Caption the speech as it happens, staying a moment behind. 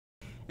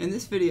In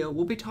this video,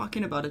 we'll be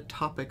talking about a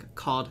topic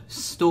called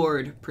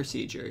stored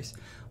procedures,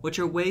 which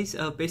are ways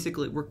of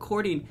basically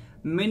recording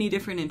many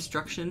different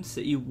instructions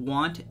that you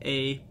want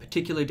a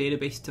particular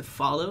database to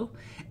follow.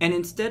 And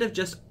instead of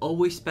just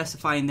always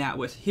specifying that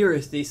with, here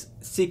is this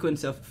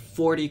sequence of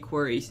 40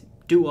 queries,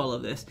 do all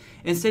of this,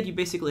 instead you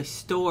basically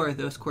store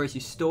those queries, you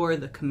store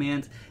the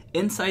commands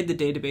inside the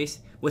database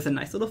with a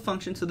nice little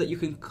function so that you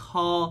can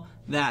call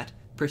that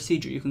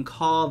procedure. You can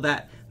call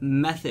that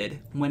method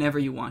whenever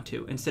you want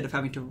to, instead of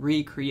having to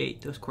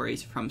recreate those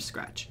queries from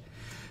scratch.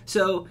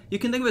 So you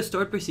can think of a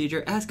stored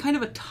procedure as kind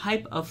of a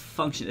type of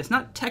function. It's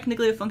not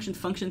technically a function.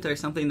 Functions are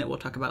something that we'll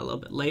talk about a little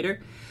bit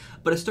later.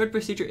 But a stored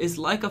procedure is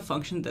like a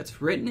function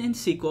that's written in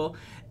SQL,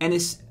 and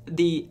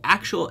the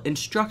actual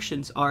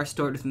instructions are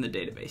stored within the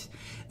database.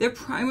 They're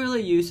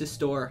primarily used to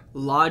store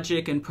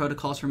logic and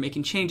protocols for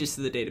making changes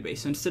to the database.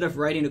 So instead of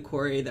writing a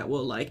query that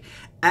will like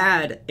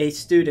add a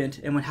student,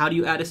 and how do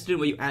you add a student?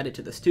 Well, you add it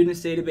to the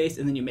students database,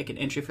 and then you make an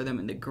entry for them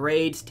in the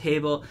grades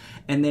table,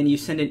 and then you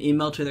send an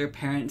email to their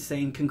parents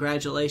saying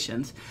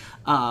congratulations.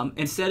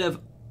 Instead of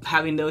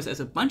having those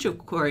as a bunch of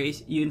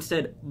queries, you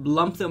instead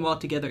lump them all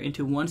together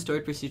into one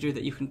stored procedure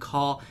that you can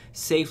call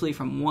safely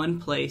from one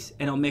place,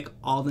 and it'll make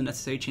all the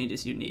necessary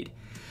changes you need.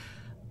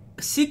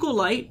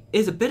 SQLite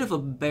is a bit of a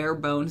bare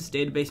bones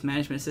database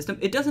management system.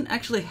 It doesn't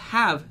actually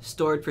have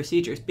stored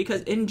procedures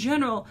because in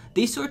general,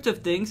 these sorts of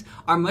things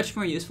are much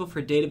more useful for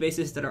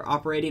databases that are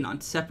operating on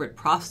separate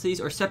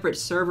processes or separate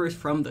servers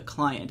from the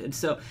client. And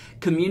so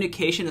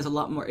communication is a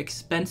lot more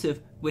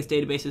expensive with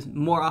databases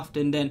more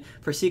often than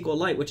for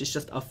SQLite, which is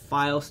just a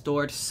file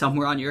stored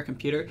somewhere on your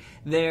computer.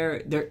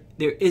 There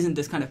isn't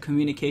this kind of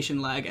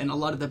communication lag, and a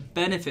lot of the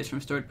benefits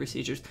from stored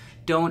procedures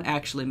don't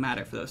actually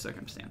matter for those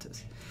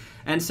circumstances.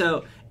 And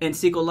so in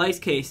SQLite's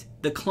case,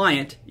 the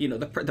client,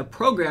 the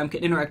program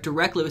can interact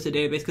directly with the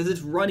database because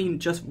it's running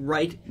just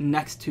right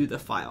next to the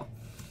file.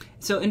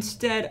 So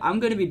instead,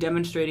 I'm going to be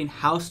demonstrating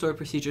how stored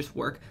procedures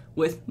work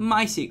with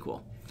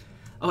MySQL.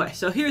 Okay,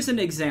 so here's an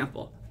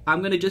example. I'm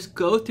going to just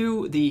go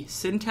through the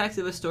syntax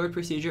of a stored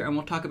procedure, and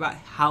we'll talk about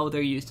how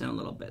they're used in a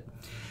little bit.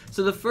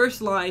 So the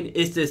first line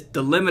is this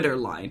delimiter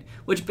line,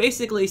 which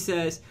basically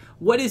says,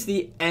 what is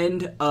the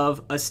end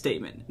of a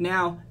statement?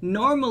 Now,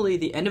 normally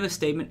the end of a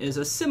statement is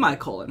a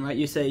semicolon, right?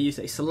 You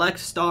say select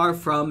star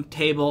from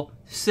table,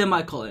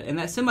 semicolon. And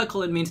that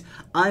semicolon means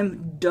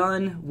I'm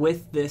done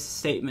with this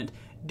statement.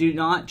 Do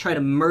not try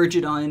to merge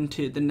it on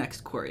into the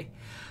next query.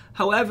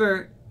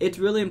 However, it's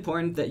really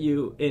important that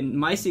you, in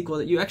MySQL,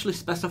 that you actually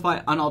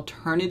specify an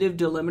alternative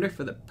delimiter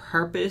for the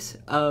purpose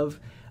of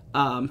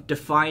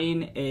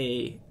defining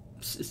a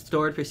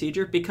stored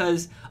procedure,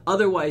 because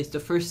otherwise the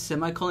first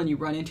semicolon you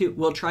run into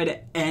will try to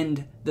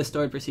end the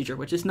stored procedure,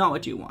 which is not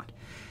what you want.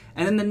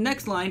 And then the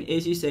next line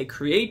is you say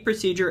create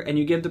procedure, and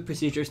you give the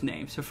procedure's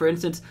name. So for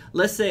instance,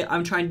 let's say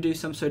I'm trying to do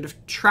some sort of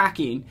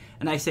tracking,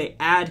 and I say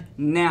add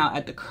now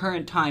at the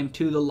current time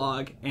to the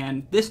log,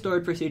 and this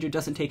stored procedure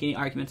doesn't take any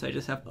arguments. I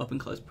just have open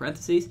close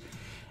parentheses.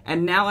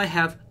 And now I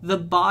have the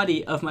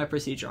body of my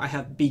procedure. I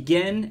have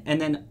begin, and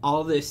then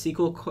all the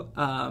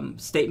SQL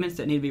statements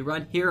that need to be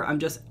run. Here I'm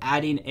just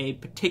adding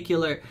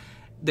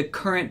the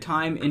current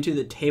time into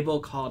the table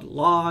called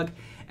log,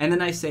 and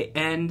then I say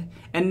end,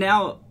 and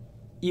now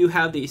you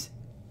have these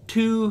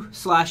two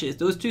slashes.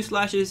 Those two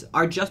slashes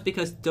are just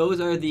because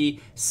those are the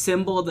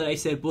symbol that I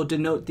said will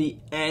denote the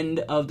end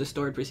of the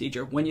stored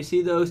procedure. When you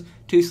see those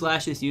two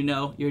slashes, you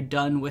know you're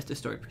done with the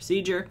stored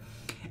procedure.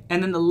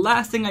 And then the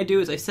last thing I do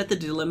is I set the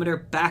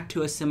delimiter back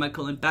to a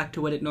semicolon, back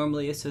to what it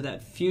normally is, so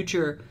that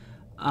future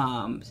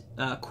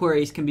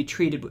queries can be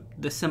treated with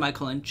the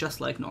semicolon just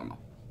like normal.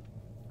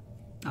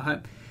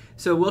 Okay,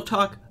 so we'll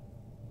talk.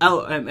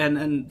 Oh,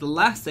 and the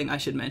last thing I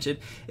should mention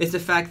is the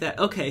fact that,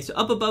 okay, so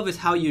up above is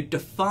how you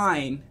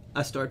define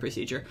a stored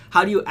procedure.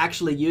 How do you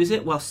actually use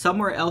it? Well,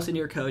 somewhere else in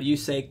your code you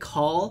say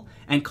call,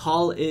 and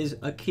call is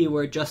a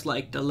keyword just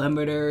like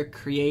delimiter,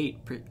 create,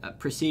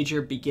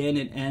 procedure, begin,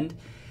 and end.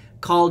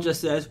 Call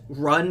just says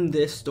run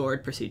this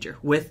stored procedure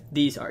with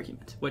these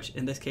arguments, which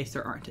in this case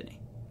there aren't any.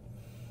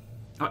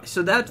 All right,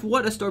 so that's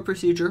what a stored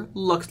procedure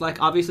looks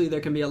like. Obviously, there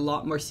can be a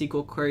lot more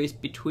SQL queries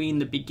between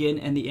the begin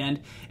and the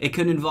end. It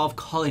could involve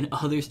calling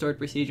other stored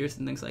procedures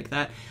and things like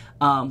that.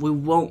 We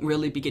won't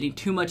really be getting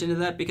too much into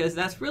that because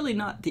that's really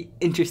not the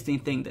interesting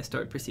thing that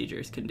stored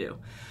procedures can do.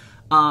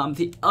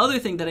 The other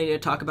thing that I need to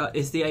talk about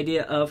is the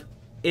idea of,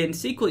 in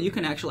SQL, you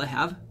can actually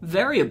have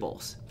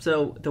variables.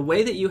 So the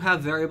way that you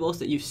have variables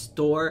that you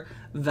store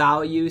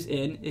values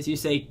in is you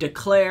say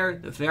declare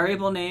the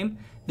variable name,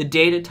 the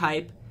data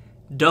type,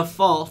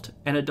 default,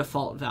 and a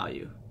default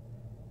value.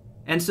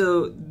 And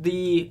so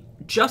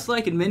just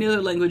like in many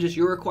other languages,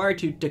 you're required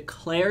to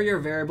declare your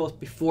variables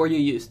before you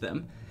use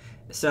them.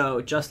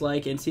 So just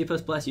like in C++,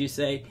 you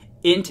say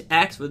int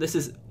x, but this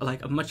is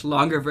like a much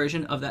longer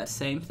version of that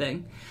same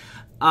thing.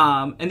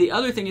 And the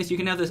other thing is you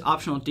can have this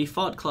optional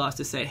default clause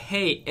to say,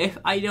 hey, if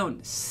I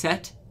don't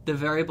set the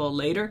variable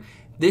later,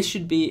 this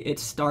should be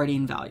its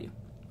starting value.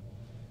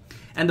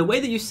 And the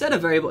way that you set a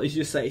variable is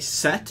you say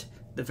set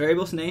the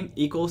variable's name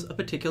equals a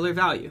particular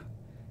value.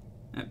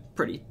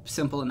 Pretty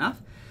simple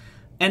enough.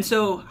 And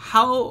so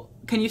how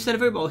can you set a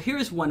variable?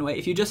 Here's one way.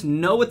 If you just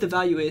know what the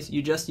value is,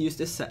 you just use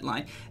this set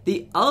line.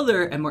 The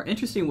other and more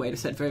interesting way to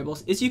set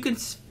variables is you can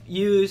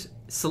use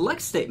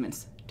select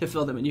statements to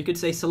fill them in. You could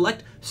say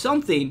select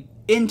something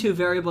into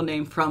variable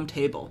name from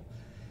table.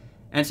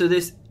 And so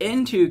this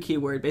into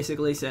keyword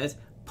basically says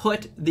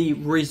put the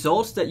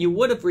results that you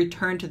would have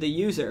returned to the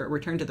user,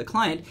 returned to the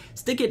client,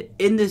 stick it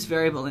in this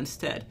variable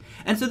instead.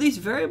 And so these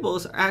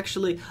variables are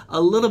actually a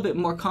little bit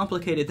more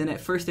complicated than at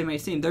first they may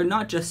seem. They're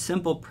not just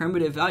simple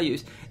primitive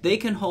values. They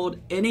can hold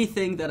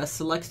anything that a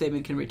select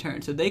statement can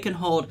return. So they can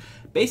hold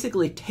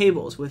basically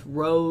tables with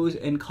rows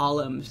and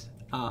columns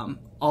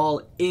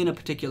all in a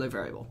particular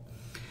variable.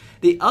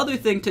 The other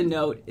thing to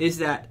note is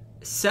that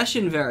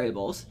session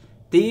variables,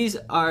 these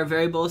are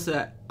variables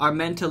that are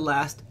meant to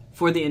last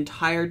for the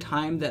entire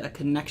time that a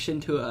connection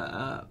to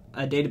a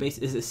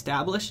database is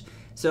established.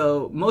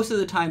 So most of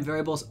the time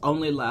variables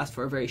only last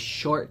for a very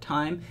short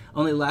time,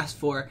 only last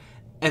for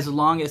as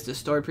long as the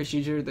stored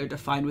procedure they're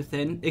defined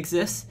within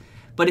exists.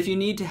 But if you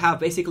need to have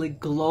basically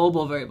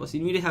global variables,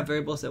 you need to have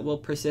variables that will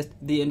persist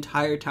the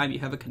entire time you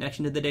have a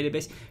connection to the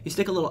database, you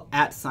stick a little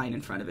 @ sign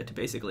in front of it to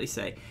basically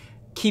say,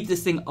 keep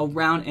this thing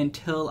around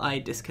until I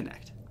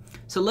disconnect.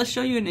 So let's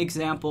show you an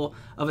example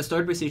of a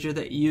stored procedure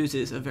that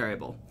uses a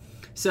variable.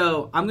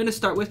 So I'm going to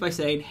start with by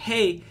saying,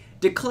 hey,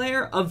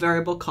 declare a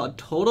variable called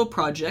total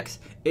projects.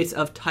 It's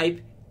of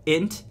type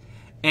int,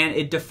 and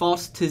it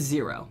defaults to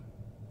 0.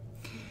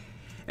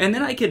 And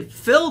then I can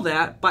fill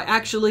that by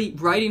actually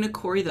writing a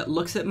query that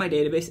looks at my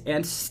database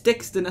and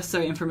sticks the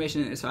necessary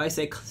information in it. So I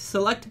say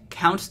select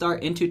count star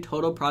into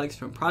total products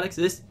from products.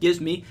 This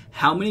gives me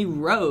how many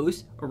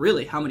rows, or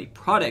really how many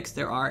products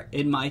there are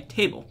in my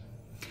table.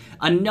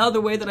 Another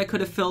way that I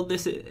could have filled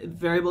this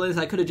variable is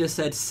I could have just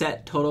said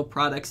set total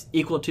products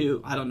equal to,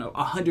 I don't know,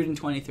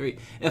 123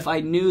 if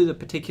I knew the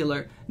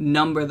particular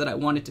number that I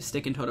wanted to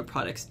stick in total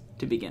products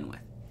to begin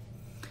with.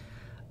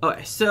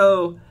 Okay,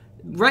 so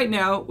right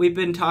now we've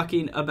been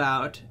talking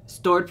about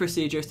stored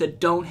procedures that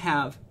don't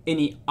have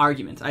any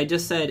arguments. I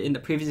just said in the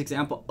previous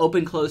example,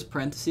 open close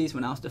parentheses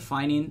when I was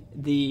defining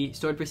the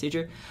stored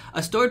procedure.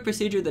 A stored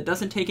procedure that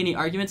doesn't take any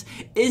arguments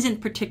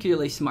isn't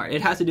particularly smart.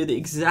 It has to do the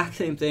exact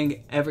same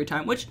thing every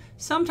time, which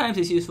sometimes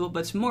is useful,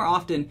 but more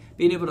often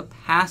being able to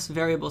pass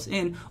variables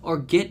in or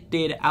get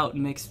data out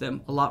makes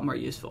them a lot more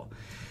useful.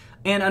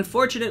 And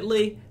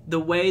unfortunately, the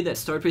way that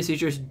stored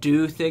procedures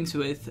do things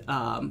with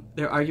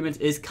their arguments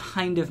is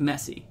kind of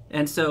messy.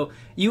 And so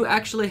you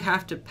actually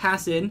have to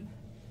pass in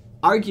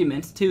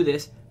arguments to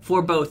this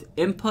for both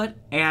input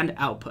and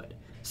output.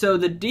 So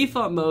the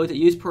default mode that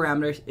uses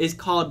parameters is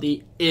called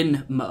the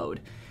in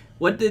mode.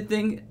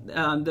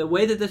 The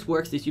way that this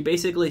works is you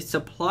basically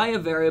supply a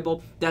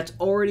variable that's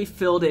already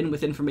filled in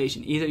with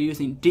information, either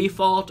using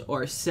default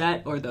or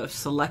set or the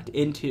select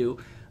into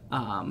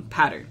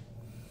pattern.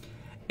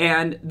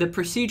 And the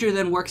procedure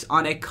then works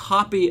on a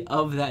copy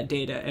of that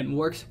data and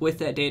works with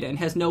that data and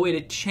has no way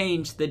to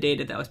change the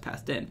data that was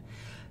passed in.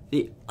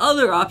 The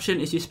other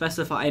option is you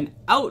specify an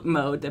out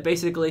mode that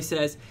basically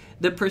says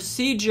the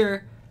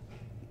procedure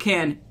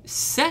can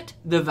set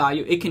the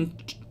value, it can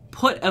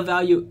put a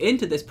value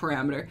into this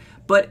parameter,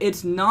 but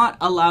it's not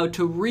allowed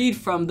to read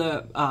from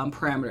the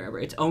parameter ever.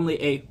 It's only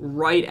a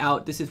write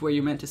out. This is where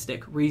you're meant to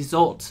stick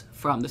results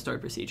from the stored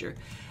procedure.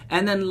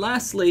 And then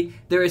lastly,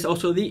 there is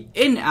also the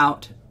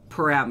in-out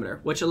parameter,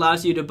 which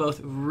allows you to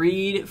both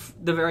read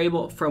the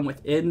variable from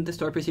within the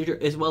stored procedure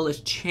as well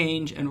as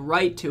change and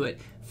write to it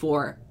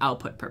for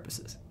output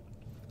purposes.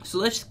 So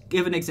let's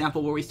give an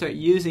example where we start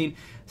using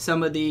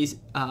some of these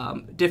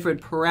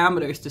different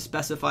parameters to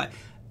specify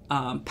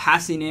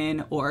passing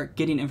in or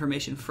getting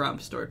information from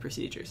stored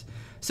procedures.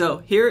 So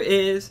here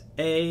is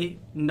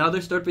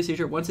another stored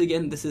procedure. Once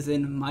again, this is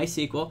in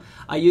MySQL.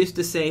 I use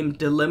the same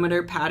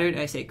delimiter pattern.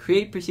 I say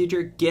create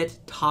procedure, get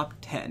top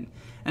 10.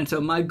 And so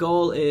my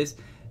goal is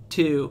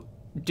to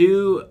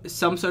do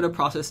some sort of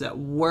process that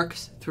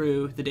works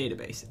through the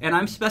database. And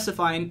I'm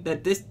specifying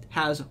that this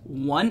has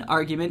one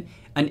argument,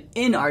 an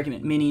in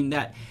argument, meaning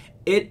that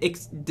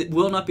it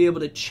will not be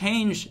able to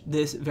change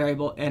this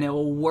variable and it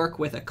will work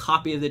with a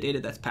copy of the data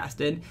that's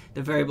passed in.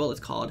 The variable is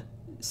called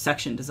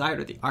section desired,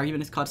 or the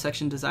argument is called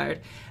section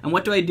desired. And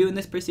what do I do in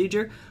this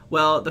procedure?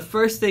 Well, the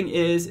first thing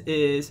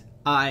is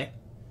I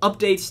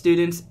update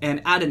students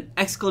and add an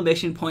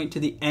exclamation point to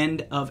the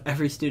end of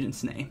every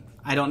student's name.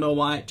 I don't know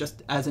why,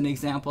 just as an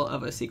example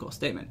of a SQL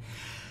statement.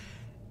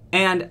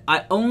 And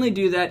I only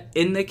do that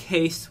in the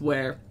case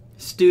where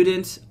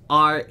students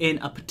are in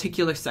a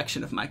particular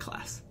section of my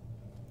class.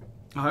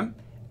 Okay?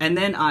 And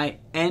then I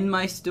end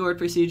my stored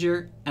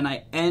procedure and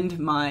I end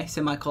my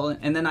semicolon,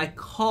 and then I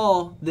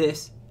call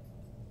this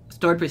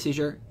stored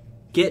procedure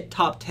get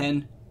top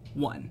 10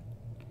 1.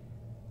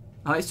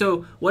 All right,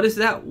 so what does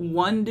that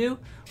 1 do?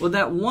 Well,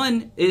 that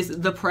 1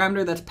 is the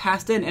parameter that's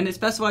passed in, and it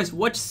specifies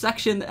which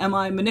section am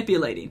I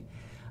manipulating.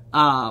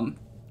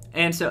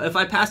 And so if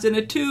I passed in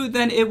a 2,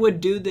 then it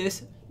would do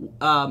this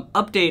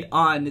update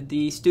on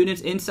the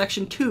students in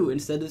section 2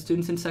 instead of the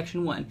students in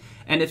section 1.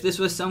 And if this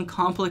was some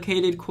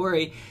complicated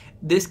query,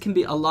 this can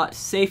be a lot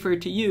safer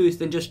to use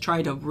than just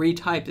trying to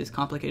retype this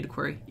complicated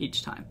query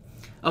each time.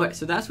 Okay,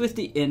 so that's with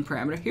the in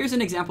parameter. Here's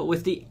an example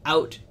with the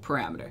out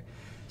parameter.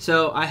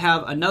 So I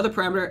have another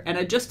parameter,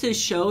 and just to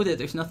show that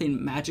there's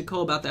nothing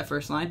magical about that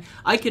first line,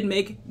 I could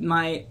make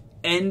my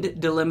end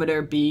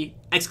delimiter be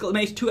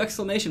two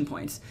exclamation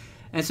points.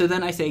 And so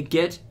then I say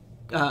get,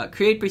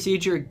 create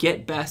procedure,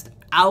 get best,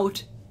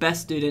 out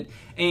best student.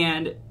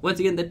 And once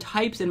again, the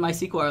types in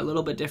MySQL are a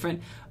little bit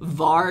different.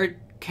 var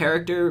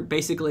character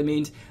basically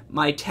means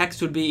my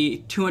text would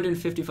be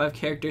 255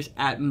 characters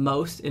at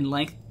most in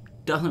length.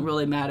 Doesn't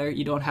really matter.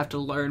 You don't have to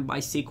learn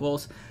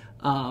MySQL's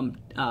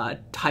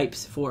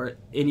types for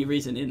any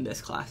reason in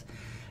this class.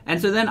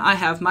 And so then I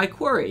have my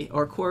query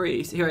or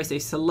queries. Here I say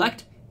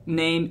select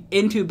name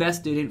into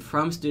best student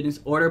from students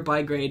order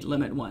by grade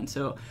limit 1.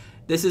 So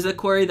this is a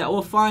query that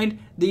will find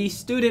the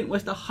student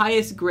with the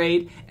highest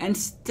grade and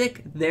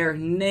stick their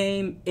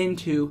name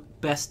into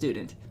best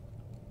student.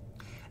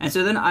 And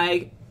so then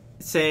I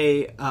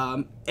say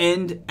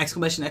end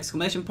exclamation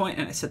exclamation point,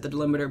 and I set the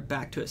delimiter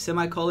back to a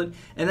semicolon,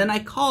 and then I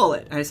call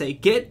it and I say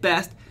get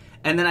best,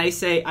 and then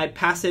I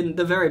pass in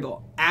the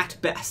variable at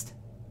best.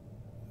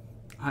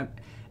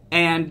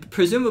 And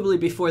presumably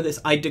before this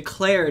I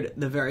declared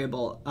the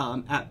variable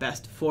at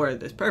best for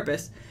this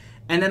purpose,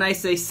 and then I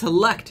say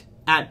select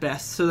at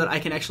best so that I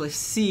can actually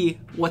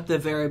see what the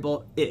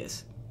variable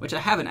is, which I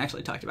haven't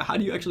actually talked about. How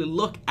do you actually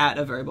look at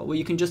a variable? Well,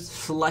 you can just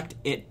select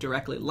it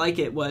directly like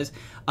it was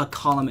a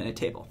column in a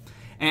table.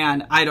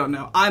 And I don't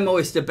know, I'm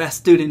always the best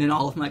student in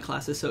all of my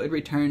classes, so it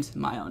returns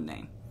my own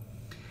name.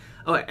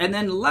 Okay, and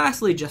then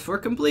lastly, just for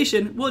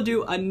completion, we'll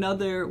do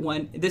another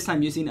one, this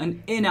time using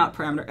an in-out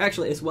parameter,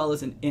 actually as well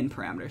as an in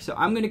parameter. So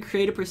I'm going to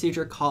create a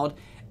procedure called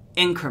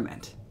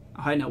increment.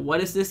 Okay, now what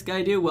does this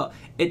guy do? Well,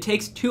 it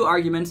takes two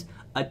arguments,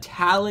 a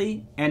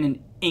tally and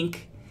an inc.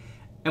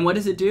 And what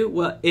does it do?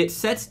 Well, it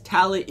sets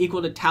tally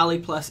equal to tally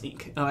plus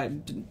inc.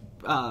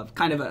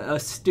 Kind of a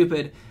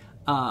stupid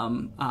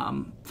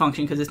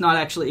function because it's not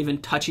actually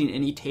even touching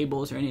any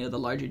tables or any of the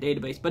larger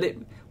database, but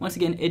once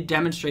again, it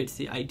demonstrates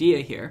the idea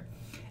here.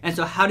 And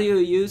so how do you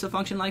use a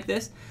function like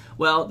this?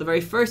 Well, the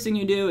very first thing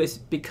you do is,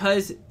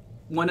 because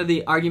one of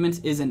the arguments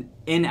is an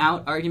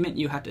in-out argument,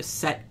 you have to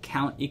set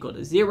count equal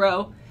to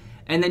 0,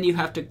 and then you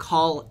have to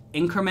call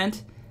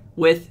increment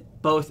with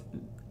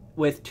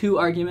two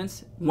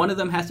arguments. One of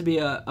them has to be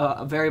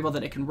a variable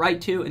that it can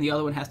write to, and the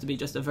other one has to be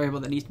just a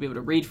variable that needs to be able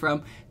to read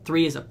from.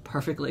 3 is a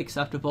perfectly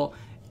acceptable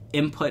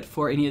input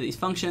for any of these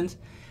functions.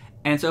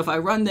 And so if I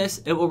run this,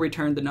 it will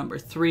return the number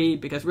 3,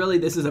 because really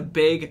this is a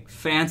big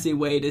fancy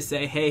way to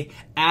say, hey,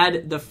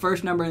 add the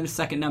first number and the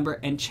second number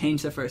and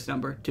change the first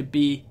number to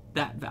be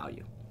that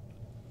value.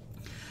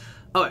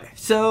 Okay,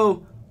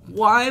 so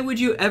why would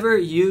you ever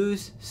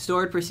use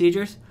stored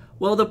procedures?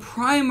 Well, the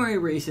primary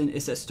reason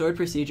is that stored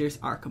procedures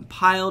are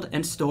compiled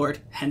and stored,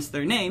 hence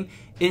their name,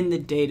 in the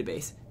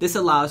database. This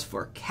allows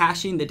for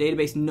caching. The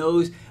database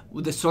knows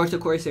the sorts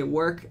of queries they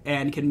work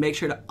and can make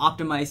sure to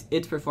optimize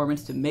its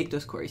performance to make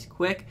those queries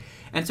quick.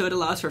 And so it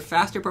allows for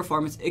faster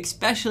performance,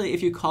 especially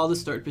if you call the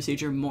stored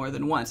procedure more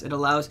than once. It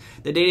allows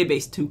the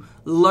database to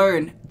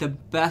learn the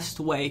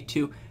best way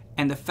to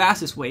and the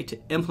fastest way to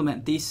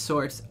implement these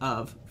sorts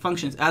of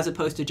functions, as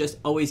opposed to just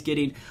always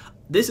getting,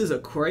 this is a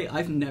query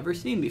I've never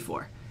seen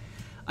before.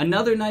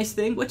 Another nice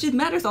thing, which it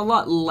matters a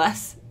lot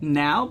less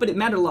now, but it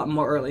mattered a lot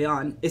more early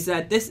on, is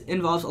that this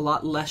involves a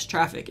lot less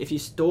traffic. If you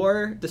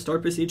store the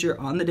stored procedure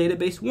on the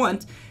database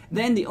once,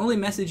 then the only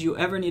message you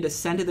ever need to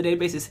send to the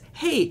database is,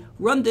 hey,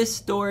 run this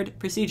stored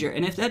procedure.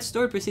 And if that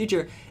stored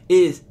procedure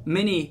is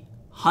many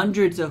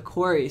hundreds of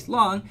queries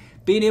long,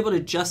 being able to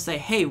just say,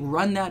 hey,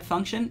 run that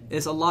function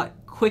is a lot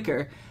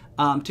quicker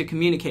to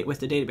communicate with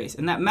the database.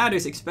 And that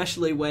matters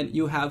especially when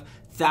you have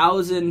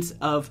thousands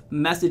of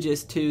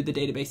messages to the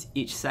database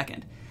each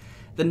second.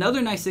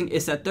 Another nice thing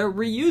is that they're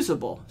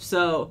reusable.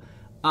 So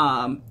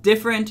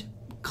different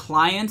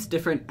clients,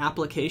 different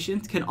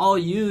applications can all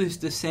use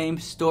the same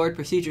stored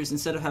procedures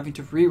instead of having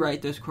to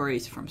rewrite those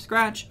queries from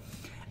scratch.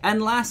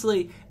 And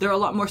lastly, they're a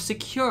lot more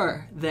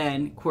secure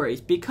than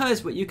queries,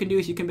 because what you can do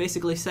is you can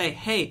basically say,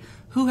 hey,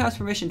 who has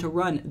permission to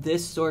run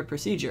this stored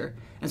procedure?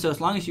 And so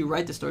as long as you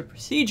write the stored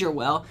procedure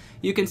well,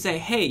 you can say,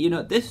 hey, you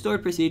know, this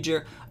stored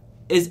procedure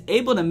is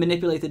able to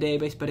manipulate the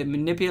database, but it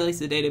manipulates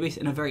the database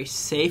in a very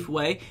safe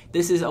way.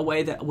 This is a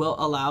way that will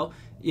allow,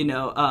 you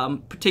know,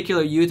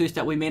 particular users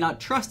that we may not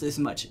trust as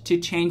much to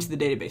change the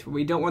database, where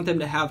we don't want them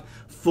to have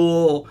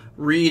full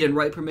read and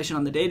write permission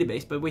on the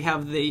database, but we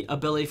have the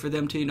ability for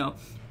them to, you know,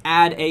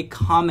 add a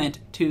comment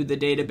to the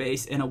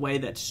database in a way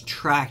that's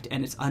tracked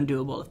and it's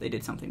undoable if they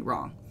did something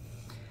wrong.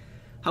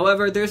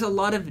 However, there's a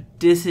lot of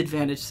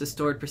disadvantage to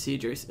stored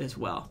procedures as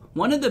well.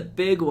 One of the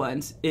big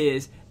ones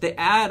is they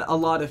add a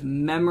lot of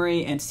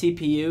memory and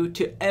CPU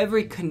to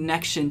every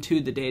connection to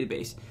the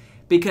database,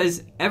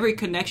 because every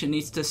connection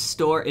needs to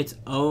store its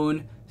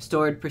own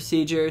stored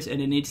procedures,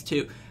 and it needs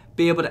to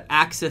be able to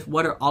access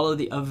what are all of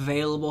the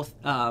available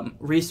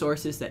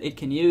resources that it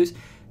can use.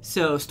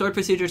 So stored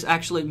procedures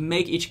actually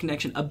make each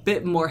connection a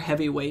bit more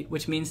heavyweight,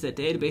 which means that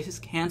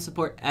databases can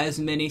support as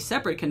many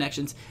separate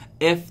connections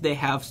if they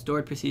have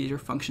stored procedure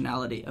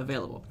functionality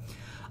available.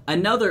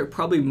 Another,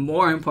 probably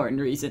more important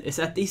reason is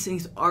that these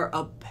things are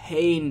a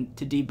pain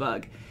to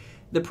debug.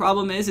 The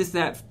problem is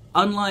that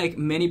unlike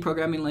many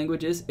programming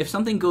languages, if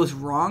something goes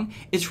wrong,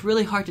 it's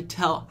really hard to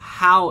tell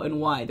how and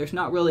why. There's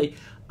not really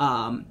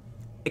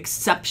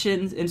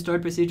exceptions in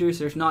stored procedures.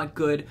 There's not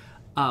good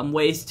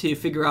ways to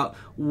figure out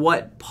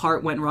what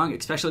part went wrong,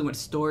 especially when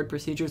stored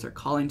procedures are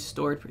calling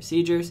stored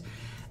procedures.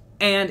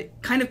 And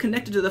kind of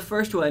connected to the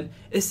first one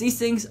is these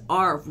things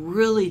are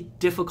really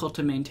difficult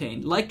to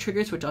maintain. Like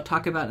triggers, which I'll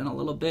talk about in a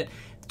little bit,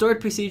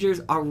 stored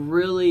procedures are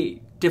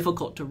really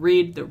difficult to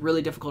read, they're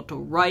really difficult to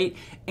write,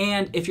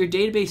 and if your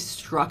database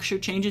structure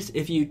changes,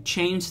 if you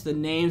change the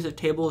names of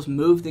tables,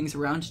 move things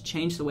around,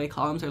 change the way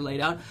columns are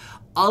laid out,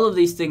 all of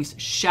these things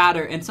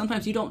shatter, and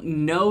sometimes you don't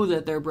know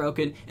that they're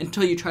broken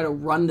until you try to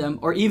run them,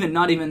 or even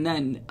not even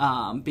then,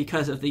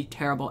 because of the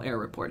terrible error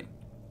reporting.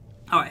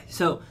 Alright,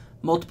 so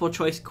multiple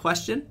choice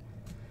question.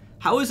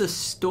 How is a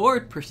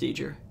stored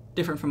procedure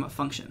different from a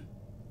function?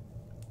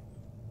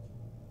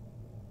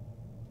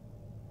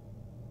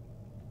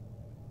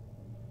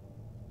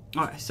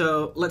 Alright,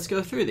 so let's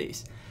go through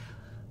these.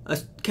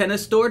 Can a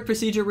stored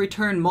procedure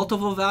return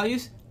multiple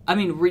values? I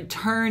mean,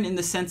 return in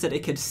the sense that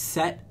it could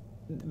set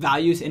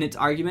values in its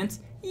arguments.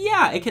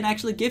 Yeah, it can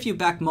actually give you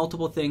back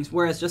multiple things,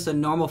 whereas just a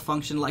normal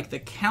function like the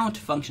count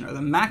function or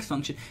the max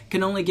function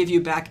can only give you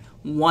back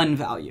one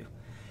value.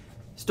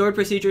 Stored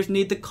procedures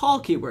need the call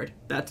keyword.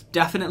 That's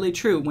definitely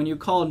true. When you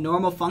call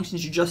normal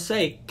functions, you just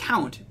say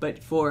count, but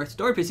for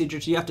stored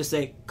procedures, you have to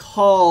say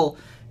call,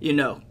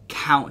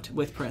 count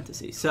with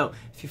parentheses. So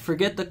if you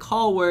forget the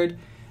call word,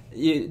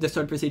 the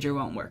stored procedure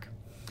won't work.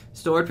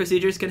 Stored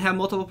procedures can have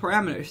multiple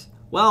parameters.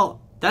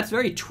 Well, that's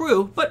very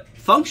true, but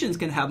functions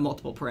can have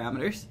multiple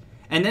parameters.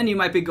 And then you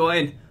might be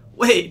going,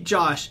 wait,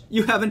 Josh,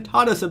 you haven't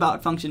taught us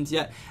about functions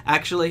yet.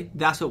 Actually,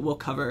 that's what we'll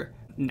cover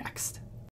next.